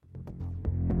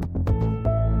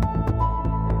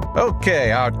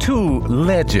Okay, our two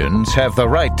legends have the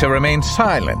right to remain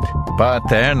silent, but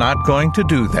they're not going to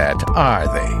do that, are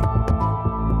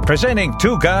they? Presenting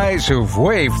two guys who've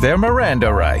waived their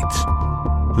Miranda rights.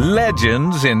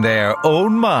 Legends in their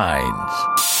own minds.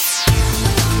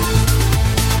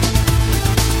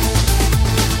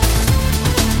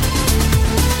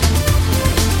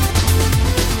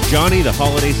 Johnny, the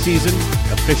holiday season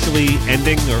officially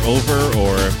ending or over,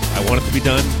 or I want it to be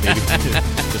done? Maybe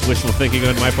just wishful thinking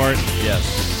on my part?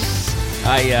 Yes.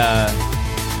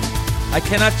 I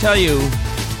cannot tell you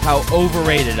how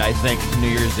overrated I think New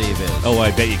Year's Eve is. Oh,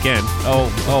 I bet you can.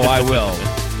 Oh, I will.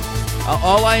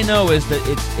 All I know is that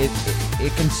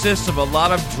it consists of a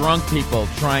lot of drunk people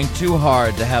trying too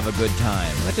hard to have a good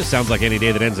time. That just sounds like any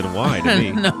day that ends in Y to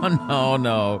me.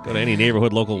 No. Go to any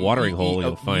neighborhood local watering hole,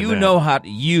 you'll find that.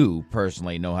 You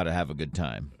personally know how to have a good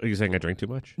time. Are you saying I drink too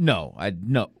much? No.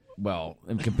 Well,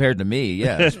 compared to me,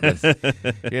 yes. But,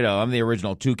 I'm the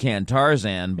original Toucan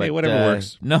Tarzan. But, hey, whatever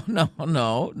works.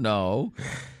 No.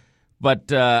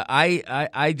 But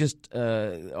I just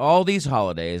all these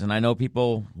holidays, and I know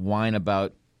people whine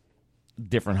about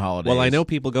different holidays. Well, I know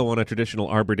people go on a traditional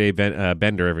Arbor Day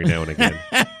bender every now and again.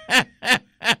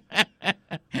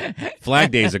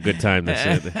 Flag Day is a good time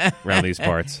around these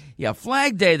parts. Yeah,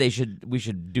 Flag Day. We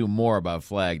should do more about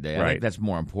Flag Day. I Right. think that's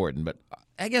more important. But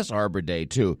I guess Arbor Day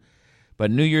too. But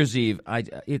New Year's Eve,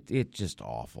 it's just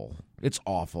awful. It's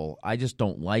awful. I just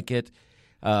don't like it.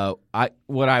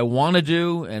 What I want to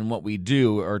do and what we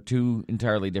do are two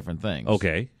entirely different things.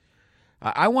 Okay.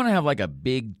 I want to have like a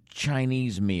big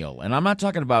Chinese meal, and I'm not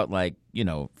talking about like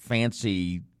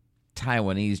fancy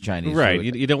Taiwanese Chinese Right.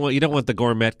 food. You don't want the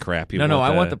gourmet crap. No,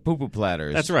 I want the poo-poo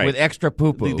platters. That's right. With extra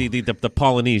poo-poo. The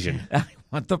Polynesian. I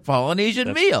want the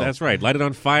Polynesian meal. That's right. Light it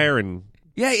on fire and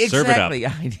yeah, serve exactly.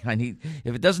 it up. I need.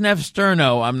 If it doesn't have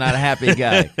sterno, I'm not a happy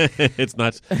guy. It's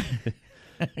not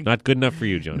good enough for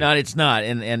you, Johnny. No, it's not.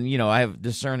 And I have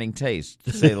discerning taste,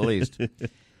 to say the least.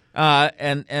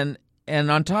 And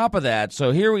on top of that,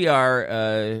 so here we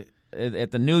are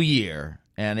at the new year,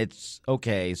 and it's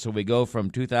okay. So we go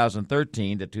from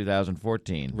 2013 to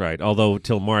 2014. Right. Although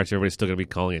till March, everybody's still going to be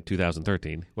calling it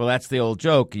 2013. Well, that's the old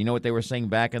joke. You know what they were saying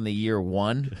back in the year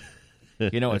one?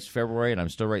 It's February, and I'm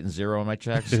still writing zero on my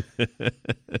checks.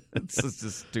 It's just a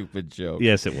stupid joke.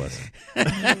 Yes, it was.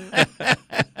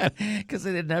 Because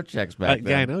they didn't have checks back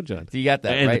then. Yeah, I know, John. You got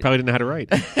that, and right? they probably didn't know how to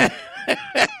write.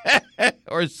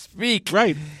 Or speak.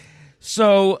 Right.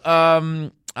 So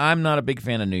I'm not a big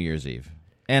fan of New Year's Eve.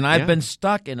 And I've Yeah. been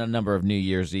stuck in a number of New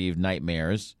Year's Eve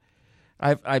nightmares.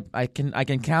 I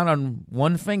can count on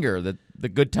one finger the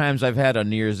good times I've had on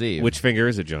New Year's Eve. Which finger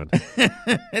is it, John?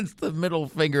 It's the middle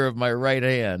finger of my right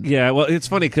hand. Yeah, well, it's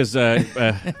funny because, and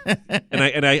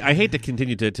I hate to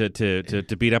continue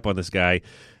to beat up on this guy.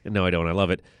 No, I don't. I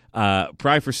love it.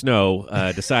 Pry for Snow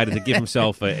decided to give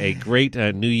himself a great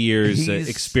New Year's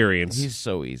experience. He's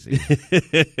so easy.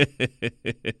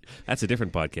 That's a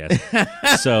different podcast.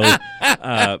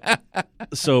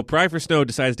 So Pry for Snow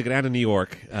decides to go down to New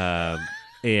York.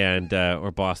 And or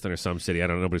Boston or some city. I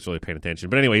don't know. Nobody's really paying attention.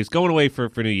 But anyway, he's going away for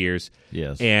New Year's.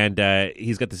 Yes. And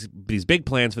he's got these big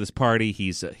plans for this party.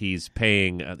 He's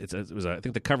paying. I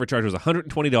think the cover charge was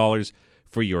 $120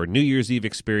 for your New Year's Eve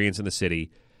experience in the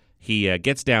city. He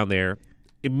gets down there,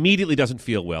 immediately doesn't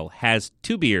feel well, has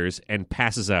 2 beers, and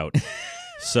passes out.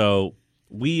 So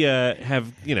we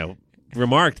have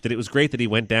remarked that it was great that he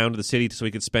went down to the city so he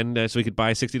could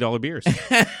buy $60 beers.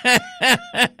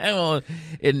 Well,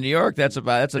 in New York, that's a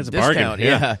discount. Bargain.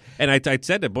 Yeah. And I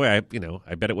said to boy, I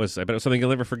bet it was something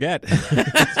you'll never forget.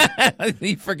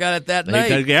 He forgot it that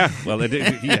night. Yeah. Well,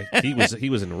 he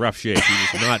was in rough shape.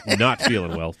 He was not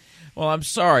feeling well. Well, I'm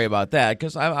sorry about that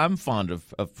because I'm fond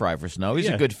of Pry for Snow. He's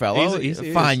a good fellow. He's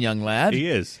a fine young lad. He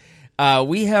is.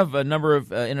 We have a number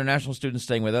of international students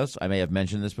staying with us. I may have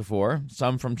mentioned this before.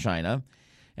 Some from China.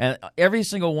 And every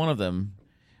single one of them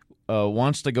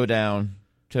wants to go down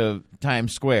to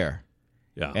Times Square.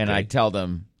 Yeah. And I tell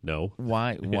them, no.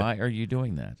 Why are you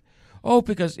doing that? Oh,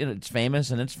 because it's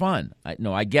famous and it's fun.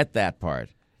 I get that part.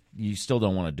 You still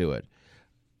don't want to do it.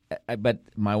 But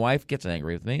my wife gets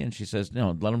angry with me, and she says,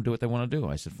 no, let them do what they want to do.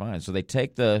 I said, fine. So they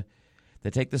take the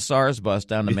SARS bus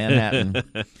down to Manhattan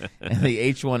and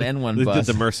the H1N1 bus.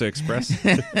 The Mercer Express.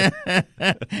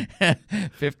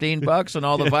 $15 and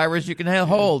all the virus you can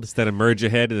hold. Instead of Merge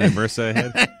ahead and then Mercer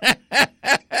ahead.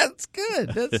 That's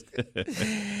good. That's good.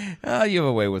 Oh, you have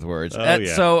a way with words.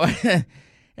 Yeah. So,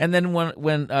 and then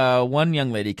when one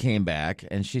young lady came back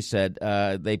and she said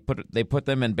they put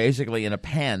them in basically in a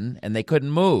pen and they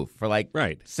couldn't move for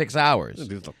 6 hours.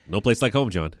 No place like home,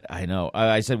 John. I know.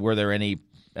 I said, were there any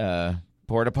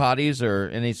porta potties or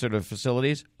any sort of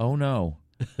facilities? Oh, no.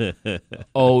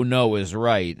 Oh, no is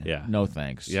right. Yeah. No,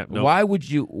 thanks. Yeah, no. Why would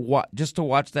you just to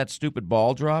watch that stupid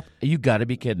ball drop? You got to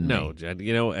be kidding me. No, John,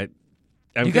 you know,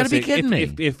 You gotta be kidding me.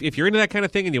 If you're into that kind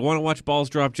of thing and you want to watch balls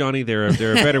drop, Johnny, there are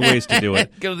better ways to do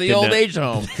it. Go to the old age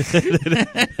home.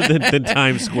 than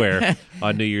Times Square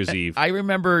on New Year's Eve. I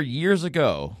remember years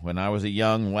ago when I was a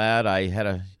young lad, I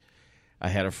had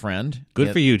a friend.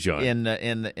 Good for you, John.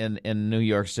 In New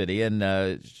York City,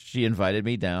 and she invited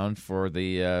me down for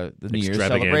the New Year's Extravaganza.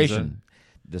 celebration.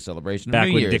 The celebration Back of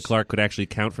New when Year's. Dick Clark could actually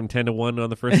count from 10 to 1 on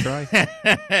the first try.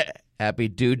 Happy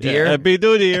do dear. Happy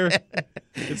New Year.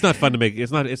 It's not fun to make.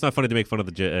 It's not funny to make fun of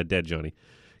the dead, Johnny.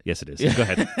 Yes, it is. Go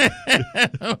ahead.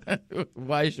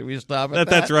 Why should we stop at that?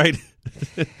 That's right.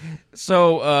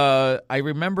 So I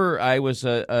remember I was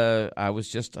working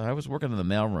in the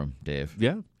mailroom, Dave.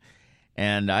 Yeah.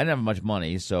 And I didn't have much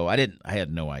money, so I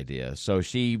had no idea. So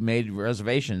she made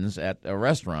reservations at a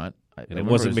restaurant. And it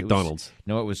wasn't McDonald's.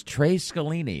 It was Tre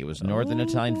Scalini. It was Northern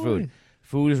Italian food.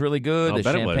 Food was really good. I'll The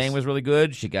bet it champagne was really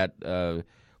good.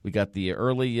 We got the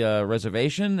early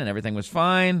reservation, and everything was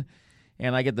fine.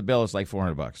 And I get the bill. It's like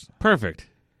 $400. Perfect.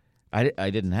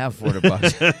 I didn't have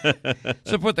 $400,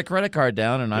 so I put the credit card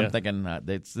down, and I'm thinking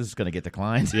this is going to get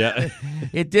declined. Yeah.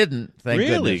 It didn't. Thank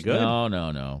Really? goodness. Good.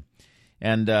 No.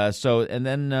 And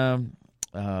then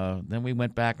we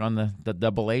went back on the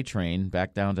AA train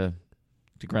back down to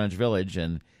Greenwich Village,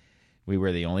 and we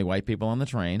were the only white people on the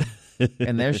train.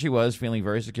 And there she was, feeling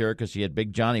very secure because she had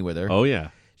Big Johnny with her. Oh, yeah.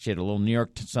 She had a little New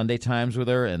York Sunday Times with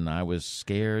her, and I was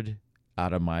scared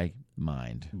out of my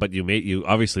mind. But you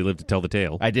obviously lived to tell the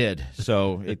tale. I did.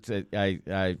 So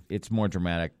it's more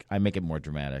dramatic. I make it more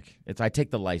dramatic. I take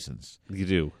the license. You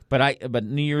do. But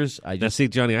New Year's I Now, just see,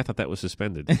 Johnny, I thought that was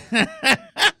suspended.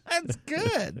 That's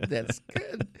good. That's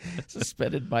good.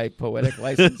 Suspended by poetic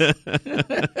license.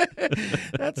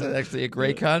 That's actually a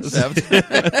great concept.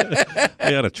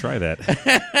 I ought to try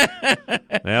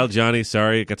that. Well, Johnny,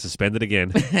 sorry, it got suspended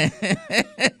again.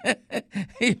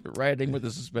 Riding with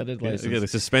a suspended license. Yeah, they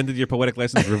suspended your poetic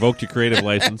license, revoked your creative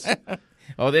license.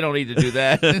 Oh, they don't need to do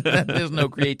that. There's no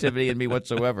creativity in me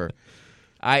whatsoever.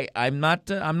 I'm not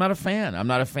a fan. I'm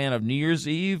not a fan of New Year's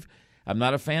Eve. I'm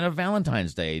not a fan of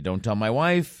Valentine's Day. Don't tell my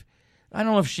wife. I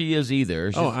don't know if she is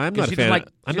either. I'm not a fan.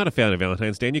 I'm not a fan of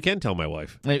Valentine's Day, and you can tell my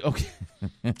wife. Okay.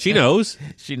 She knows.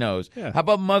 She knows. Yeah. How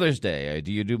about Mother's Day?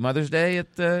 Do you do Mother's Day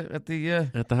at the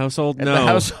household? At no. the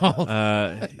household.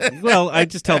 Well, I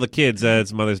just tell the kids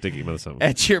it's Mother's Day, give Mother's something.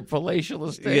 At your palatial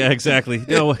estate? Yeah, exactly.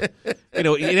 No,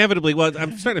 inevitably. Well,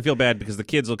 I'm starting to feel bad because the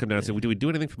kids will come down and say, "Do we do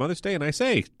anything for Mother's Day?" And I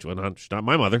say, "Well, she's not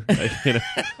my mother.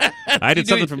 I did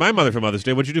something for my mother for Mother's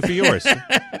Day. What'd you do for yours?"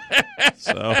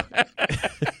 So,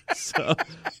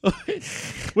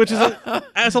 which is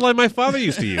that's a line my father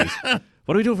used to use.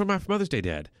 What are we doing for Mother's Day,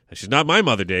 Dad? She's not my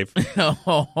mother, Dave.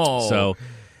 Oh.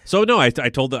 So no, I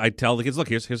tell the kids, look,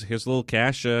 here's a little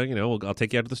cash. I'll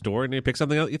take you out to the store and you pick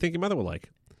something out you think your mother will like.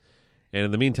 And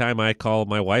in the meantime, I call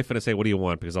my wife and I say, "What do you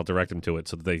want?" Because I'll direct them to it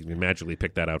so that they can magically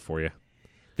pick that out for you.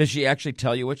 Does she actually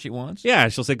tell you what she wants? Yeah,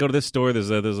 she'll say, "Go to this store. There's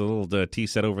a little tea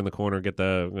set over in the corner. Get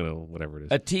the whatever it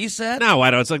is." A tea set? No,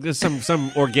 I don't. It's like there's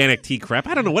some organic tea crap.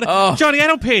 I don't know what. Oh. Johnny, I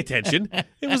don't pay attention.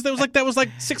 That was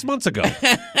like 6 months ago.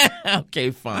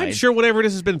 Okay, fine. I'm sure whatever it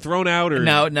is has been thrown out or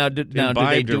now do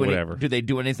they do whatever. Do they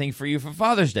do anything for you for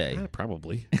Father's Day?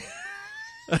 Probably.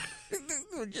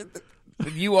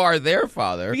 You are their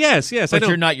father. Yes, but I know.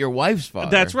 You're not your wife's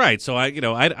father. That's right. So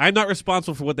I'm not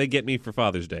responsible for what they get me for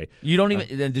Father's Day. You don't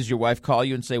even. Then does your wife call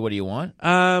you and say, "What do you want?"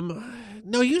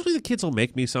 No. Usually the kids will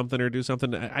make me something or do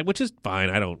something, which is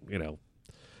fine. I don't.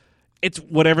 It's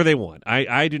whatever they want.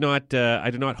 I do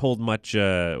not hold much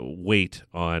weight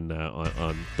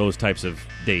on those types of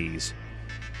days.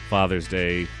 Father's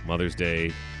Day, Mother's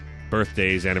Day,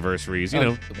 birthdays, anniversaries,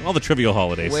 all the trivial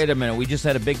holidays. Wait a minute. We just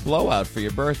had a big blowout for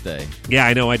your birthday. Yeah,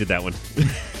 I know. I did that one.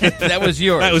 That was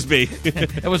yours. That was me.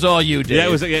 That was all you did. Yeah,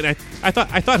 it was. I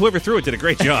thought whoever threw it did a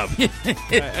great job.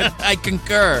 I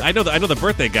concur. I know the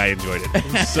birthday guy enjoyed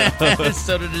it.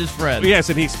 So did his friend. Yes,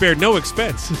 and he spared no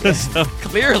expense.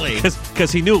 Clearly,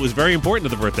 because he knew it was very important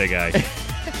to the birthday guy.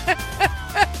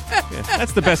 Yeah,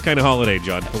 that's the best kind of holiday,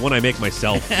 John. The one I make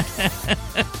myself.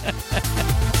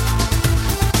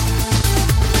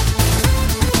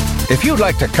 If you'd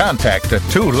like to contact the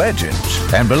two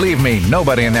legends, and believe me,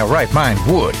 nobody in their right mind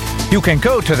would, you can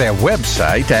go to their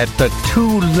website at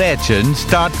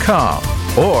thetwolegends.com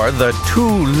or the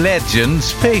Two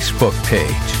Legends Facebook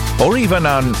page, or even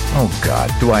on, oh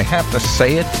God, do I have to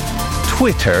say it?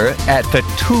 Twitter at the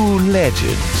Two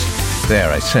Legends. There,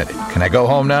 I said it. Can I go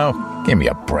home now? Give me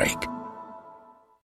a break.